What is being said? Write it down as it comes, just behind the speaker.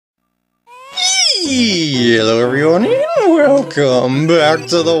Hello everyone, and welcome back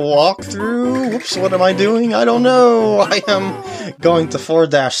to the walkthrough. Whoops, what am I doing? I don't know. I am going to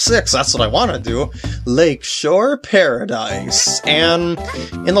 4-6, that's what I want to do. Lakeshore Paradise. And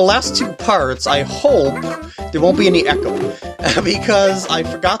in the last two parts, I hope there won't be any echo. Because I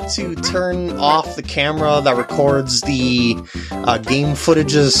forgot to turn off the camera that records the game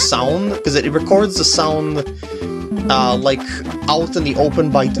footage's sound. Because it records the sound like out in the open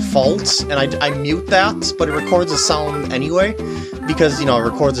by default, and I mute that, but it records the sound anyway, because, you know, it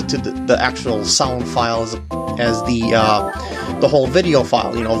records it to the actual sound file as the whole video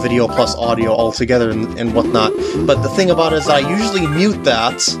file, you know, video plus audio all together and whatnot. But the thing about it is that I usually mute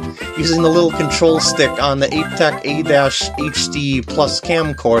that using the little control stick on the APTEC A-HD Plus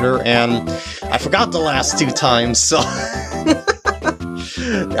camcorder, and I forgot the last two times, so...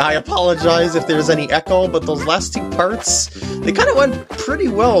 I apologize if there's any echo, but those last two parts, they kind of went pretty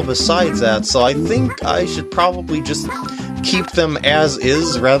well besides that, so I think I should probably just keep them as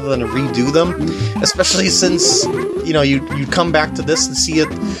is rather than redo them, especially since, you know, you come back to this and see it,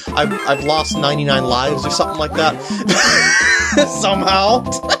 I've lost 99 lives or something like that, somehow,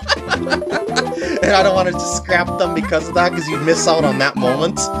 and I don't want to just scrap them because of that, because you'd miss out on that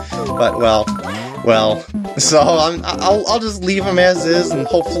moment, but well, so I'll just leave them as is, and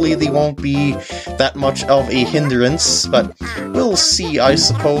hopefully they won't be that much of a hindrance, but we'll see, I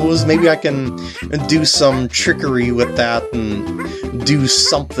suppose. Maybe I can do some trickery with that and do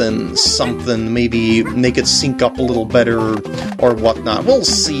something, maybe make it sync up a little better or whatnot. We'll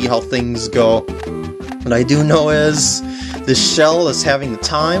see how things go. What I do know is the shell is having the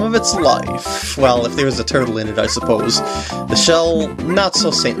time of its life. Well, if there was a turtle in it, I suppose. The shell, not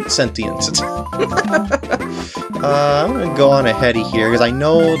so sentient. I'm gonna go on ahead here, because I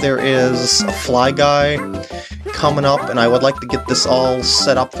know there is a fly guy coming up, and I would like to get this all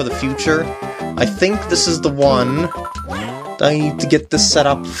set up for the future. I think this is the one that I need to get this set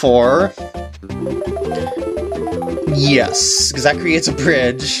up for. Yes, because that creates a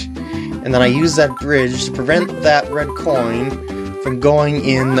bridge. And then I use that bridge to prevent that red coin from going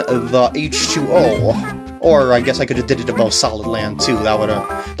in the H2O. Or I guess I could have did it above solid land too. That would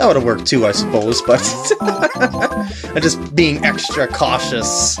have worked too, I suppose. But I'm just being extra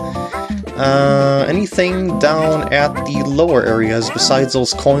cautious. Anything down at the lower areas besides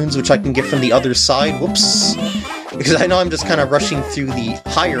those coins, which I can get from the other side? Whoops. Because I know I'm just kind of rushing through the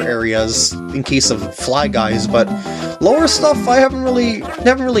higher areas in case of fly guys, but lower stuff I haven't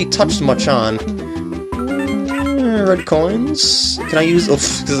really touched much on. Red coins. Can I use?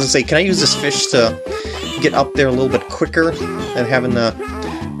 Can I use this fish to get up there a little bit quicker than having to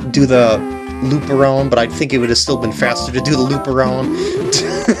do the loop around? But I think it would have still been faster to do the loop around.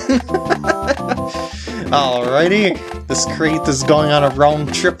 Alrighty. This crate is going on a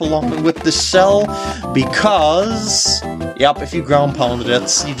round trip along with the shell, because, yep, if you ground pounded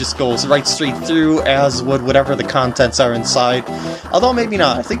it, you just go right straight through, as would whatever the contents are inside. Although maybe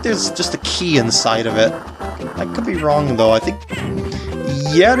not, I think there's just a key inside of it. I could be wrong though, I think,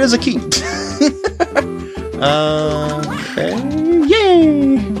 yeah, there's a key. Okay,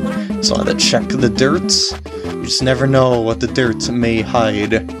 yay! So I had to check the dirt. You just never know what the dirt may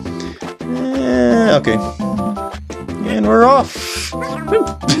hide. Okay. And we're off!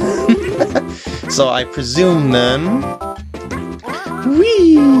 So I presume then...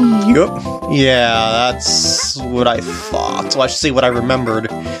 Whee! Yep. Yeah, that's what I thought. Well, I should say what I remembered.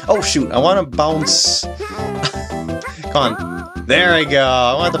 Oh shoot, I want to bounce... Come on. There we go.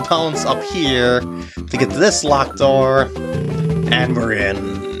 I want to bounce up here to get to this locked door. And we're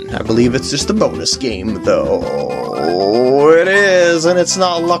in. I believe it's just a bonus game, though. It is, and it's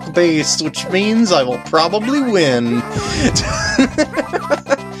not luck-based, which means I will probably win.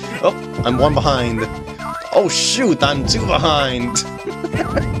 Oh, I'm one behind. Oh shoot, I'm two behind.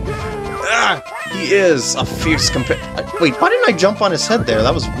 Ah, he is a fierce Wait, why didn't I jump on his head there?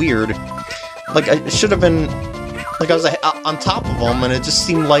 That was weird. Like, I should have been... Like, I was on top of him, and it just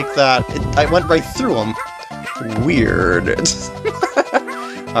seemed like that... I went right through him. Weird.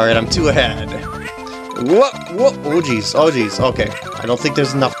 Alright, I'm two ahead. Whoop, whoop, oh jeez, okay. I don't think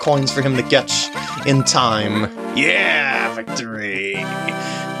there's enough coins for him to catch in time. Yeah, victory!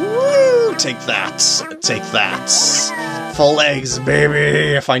 Woo, take that, Full eggs,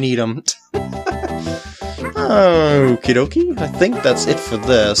 baby, if I need them. Okie dokie, I think that's it for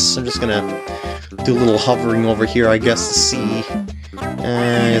this. I'm just gonna do a little hovering over here, I guess, to see.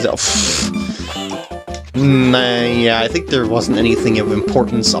 Yeah, I think there wasn't anything of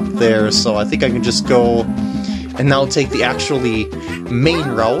importance up there, so I think I can just go and now take the actually main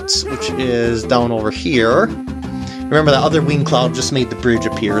route, which is down over here. Remember, that other wing cloud just made the bridge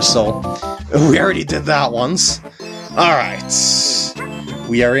appear, so We already did that once. Alright.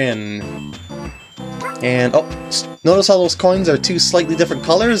 We are in. And, oh, notice how those coins are two slightly different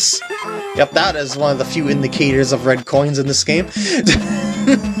colors? Yep, that is one of the few indicators of red coins in this game.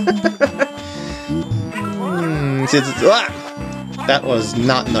 That was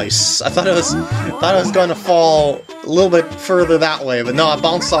not nice. I thought it was going to fall a little bit further that way, but no, I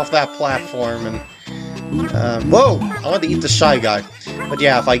bounced off that platform and... whoa! I wanted to eat the Shy Guy. But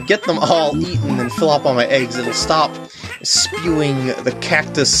yeah, if I get them all eaten and fill up on my eggs, it'll stop spewing the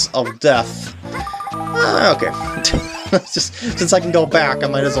cactus of death. Okay. Just since I can go back, I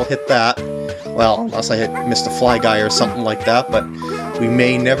might as well hit that. Well, unless I missed a Fly Guy or something like that, but we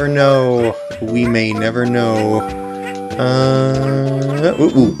may never know. We may never know.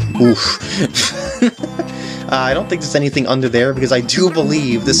 Oof. I don't think there's anything under there, because I do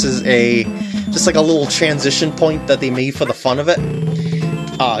believe this is just like a little transition point that they made for the fun of it.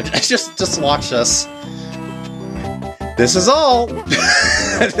 Just watch this. This is all.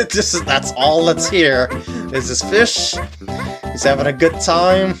 That's all that's here. There's this fish. He's having a good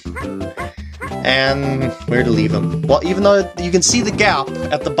time. And where to leave him? Well, even though you can see the gap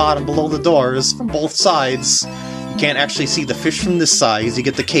at the bottom below the doors from both sides, you can't actually see the fish from this side because you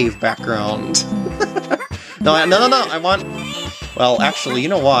get the cave background. No, I want... Well, actually, you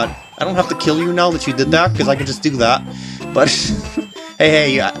know what? I don't have to kill you now that you did that, because I can just do that. But,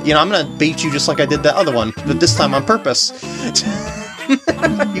 hey, you know, I'm gonna bait you just like I did that other one, but this time on purpose.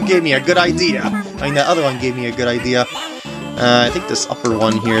 You gave me a good idea. I mean, that other one gave me a good idea. I think this upper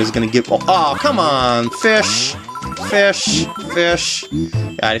one here is gonna give... Oh, come on! Fish! Fish! Fish!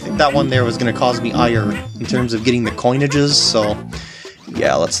 Yeah, I think that one there was gonna cause me ire in terms of getting the coinages, so...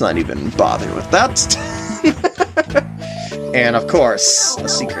 Yeah, let's not even bother with that. And of course, the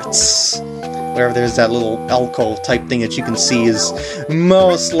secrets. Wherever there's that little alcove type thing that you can see is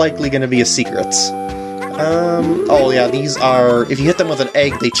most likely going to be a secret. Oh yeah, these are... If you hit them with an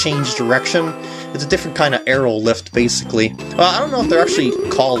egg, they change direction. It's a different kind of arrow lift, basically. Well, I don't know if they're actually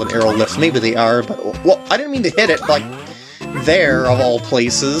called an arrow lift. Maybe they are, but... Well, I didn't mean to hit it, like, there, of all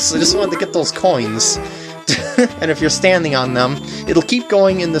places. I just wanted to get those coins. And if you're standing on them, it'll keep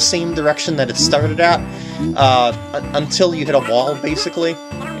going in the same direction that it started at, until you hit a wall, basically.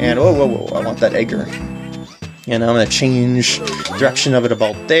 And, whoa, I want that egger. And I'm going to change direction of it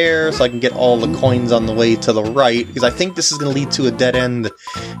about there, so I can get all the coins on the way to the right, because I think this is going to lead to a dead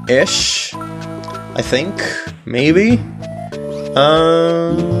end-ish. I think. Maybe?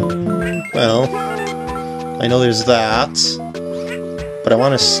 Well, I know there's that, but I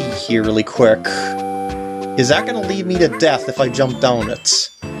want to see here really quick. Is that going to lead me to death if I jump down it?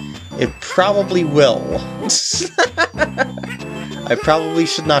 It probably will. I probably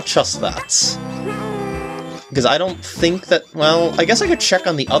should not trust that. Because I don't think that... Well, I guess I could check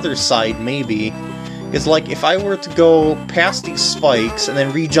on the other side, maybe. It's like, if I were to go past these spikes, and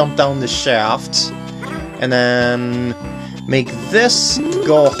then re-jump down this shaft, and then make this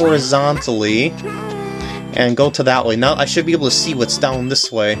go horizontally, and go to that way. Now I should be able to see what's down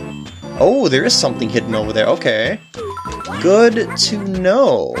this way. Oh, there is something hidden over there. Okay. Good to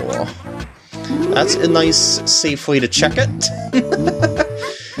know. That's a nice, safe way to check it.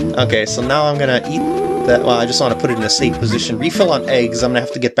 Okay, so now I'm gonna eat that. Well, I just want to put it in a safe position. Refill on eggs. I'm gonna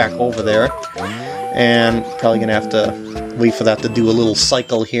have to get back over there. And probably gonna have to wait for that to do a little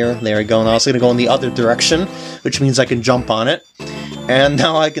cycle here. There we go. Now it's gonna go in the other direction, which means I can jump on it. And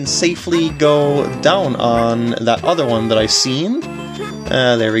now I can safely go down on that other one that I've seen.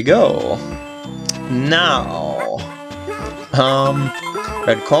 There we go. Now,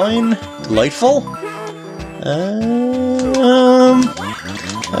 red coin, delightful.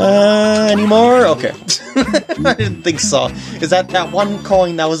 Any more? Okay. I didn't think so. Is that one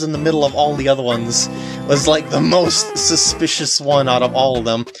coin that was in the middle of all the other ones was like the most suspicious one out of all of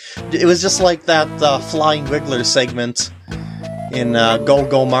them. It was just like that Flying Wiggler segment in Go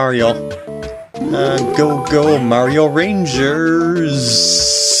Go Mario. Go Go Mario Rangers!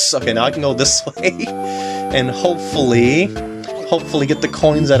 Okay, now I can go this way, and hopefully get the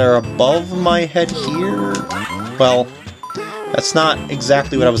coins that are above my head here. Well, that's not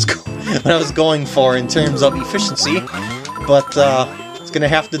exactly what I was going for in terms of efficiency, but it's gonna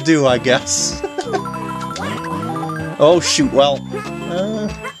have to do, I guess. Oh shoot! Well,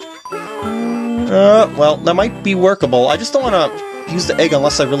 well, that might be workable. I just don't want to use the egg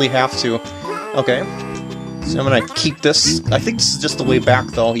unless I really have to. Okay, so I'm gonna keep this. I think this is just the way back,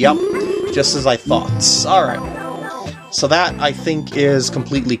 though. Yep, just as I thought. Alright. So that, I think, is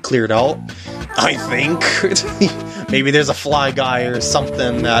completely cleared out. I think. Maybe there's a fly guy or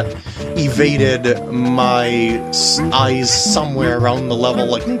something that evaded my eyes somewhere around the level.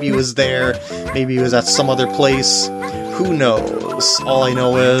 Like, maybe he was there, maybe he was at some other place. Who knows? All I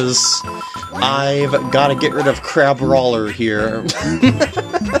know is I've got to get rid of Crabrawler here.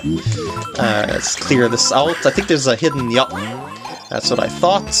 Let's clear this out. I think there's a hidden... Yup. That's what I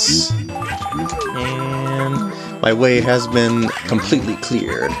thought. And my way has been completely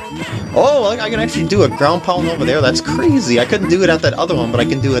cleared. Oh, I can actually do a ground pound over there. That's crazy. I couldn't do it at that other one, but I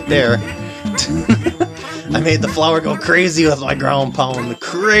can do it there. I made the flower go crazy with my ground pound.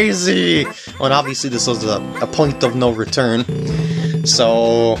 Crazy! Well, and obviously this was a point of no return.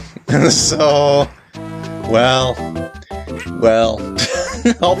 So... Well...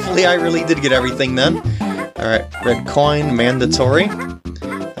 Hopefully I really did get everything then. Alright, red coin, mandatory.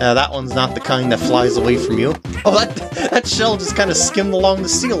 That one's not the kind that flies away from you. Oh, that shell just kind of skimmed along the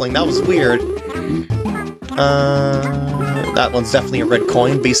ceiling. That was weird. That one's definitely a red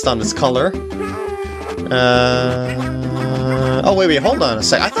coin based on its color. Oh, wait, hold on a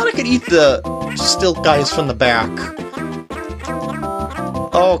sec. I thought I could eat the stilt guys from the back.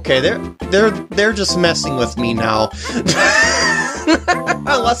 Okay, they're just messing with me now.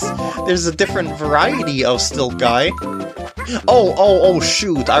 Unless there's a different variety of stilt guy. Oh,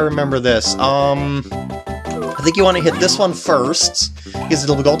 shoot, I remember this. I think you want to hit this one first, because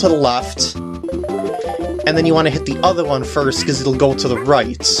it'll go to the left. And then you want to hit the other one first, because it'll go to the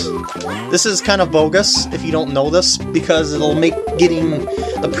right. This is kind of bogus, if you don't know this, because it'll make getting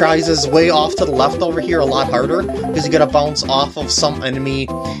the prizes way off to the left over here a lot harder, because you gotta bounce off of some enemy,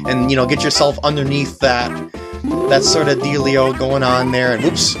 and, you know, get yourself underneath that sort of dealio going on there, and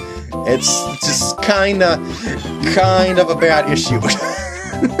whoops, it's just kind of a bad issue.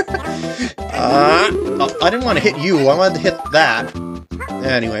 Oh, I didn't want to hit you, I wanted to hit that.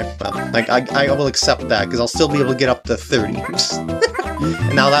 Anyway, well, I will accept that, because I'll still be able to get up to 30.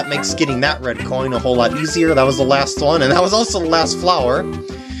 And now that makes getting that red coin a whole lot easier. That was the last one, and that was also the last flower.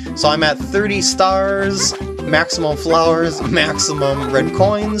 So I'm at 30 stars, maximum flowers, maximum red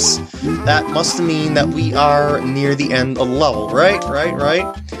coins. That must mean that we are near the end of the level, right?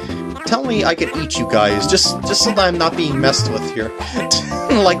 Tell me I can eat you guys, just so that I'm not being messed with here.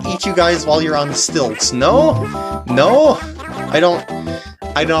 Like, eat you guys while you're on stilts. No? I don't...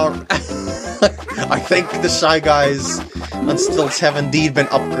 I think the Shy Guys on stilts have indeed been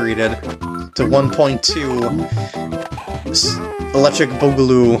upgraded to 1.2 Electric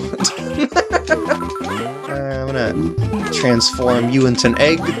Boogaloo. I'm gonna transform you into an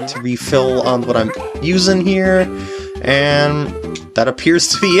egg to refill on what I'm using here, and that appears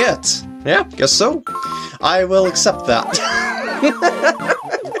to be it. Yeah, guess so. I will accept that.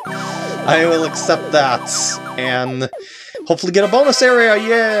 I will accept that, and hopefully get a bonus area,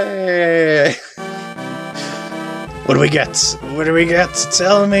 yay! What do we get? What do we get?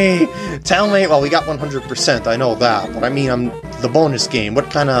 Tell me! Well, we got 100%, I know that, but I mean, the bonus game. What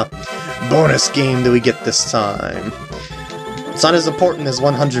kind of bonus game do we get this time? It's not as important as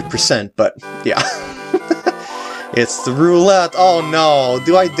 100%, but yeah. It's the roulette. Oh no,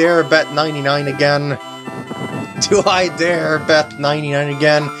 do I dare bet 99 again? Do I dare bet 99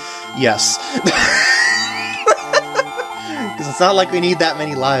 again? Yes. Because it's not like we need that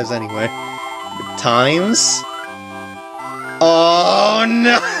many lives anyway. Times? Oh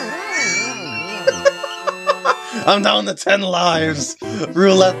no! I'm down to 10 lives!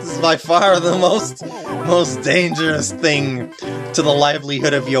 Roulette is by far the most dangerous thing to the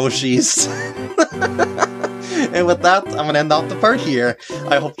livelihood of Yoshis. And with that, I'm gonna end off the part here.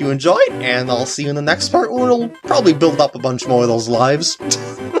 I hope you enjoyed, and I'll see you in the next part where it'll probably build up a bunch more of those lives.